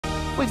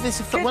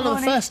This is one of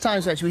the first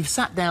times actually we've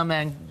sat down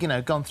there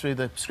and gone through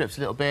the scripts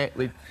a little bit.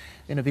 We've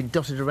been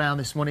dotted around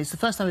this morning. It's the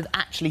first time we've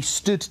actually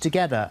stood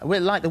together.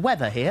 We're like the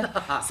weather here.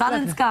 Sun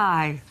and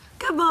sky.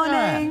 Good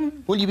morning. Yeah.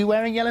 Will you be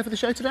wearing yellow for the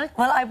show today?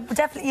 Well, I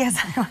definitely, yes,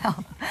 I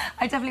will.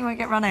 I definitely won't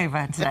get run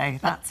over today,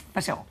 that's for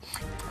sure.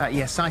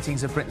 Yes,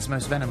 sightings of Britain's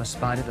most venomous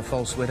spider, the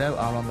false widow,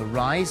 are on the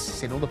rise.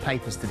 It's in all the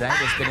papers today.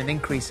 There's been an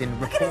increase in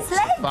reports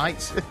of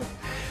bites,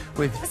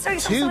 with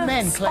two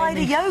men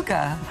claiming... Spider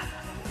yoga.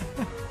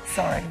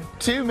 Sorry.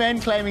 Two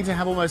men claiming to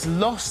have almost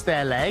lost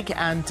their leg,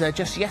 and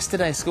just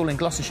yesterday a school in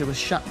Gloucestershire was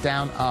shut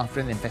down after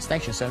an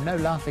infestation, so no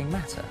laughing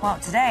matter. Well,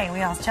 today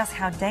we asked just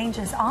how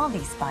dangerous are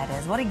these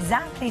spiders? What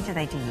exactly do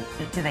they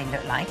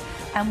look like?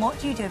 And what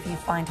do you do if you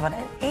find one?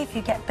 And if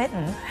you get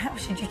bitten, how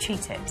should you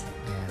treat it?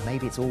 Yeah,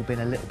 maybe it's all been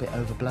a little bit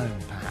overblown,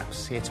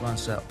 perhaps. Here to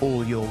answer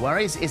all your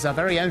worries is our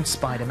very own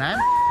Spider-Man.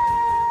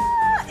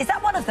 Ah, is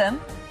that one of them?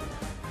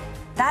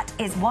 That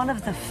is one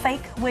of the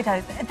fake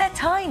widows. They're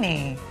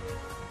tiny.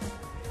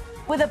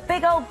 With a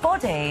big old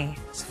body.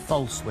 It's a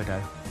false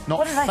widow,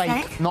 not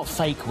fake. Not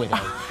fake widow.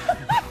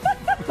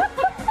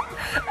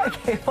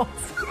 Okay, false.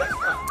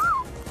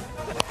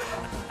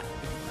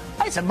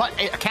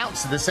 It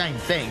accounts to the same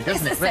thing,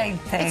 doesn't it? It's the same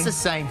thing. It's the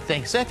same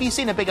thing. So if you've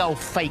seen a big old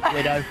fake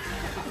widow,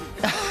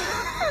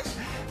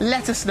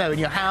 let us know in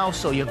your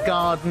house or your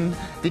garden.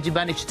 Did you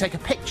manage to take a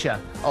picture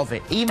of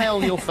it?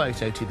 Email your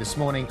photo to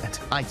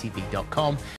thismorning@itv.com.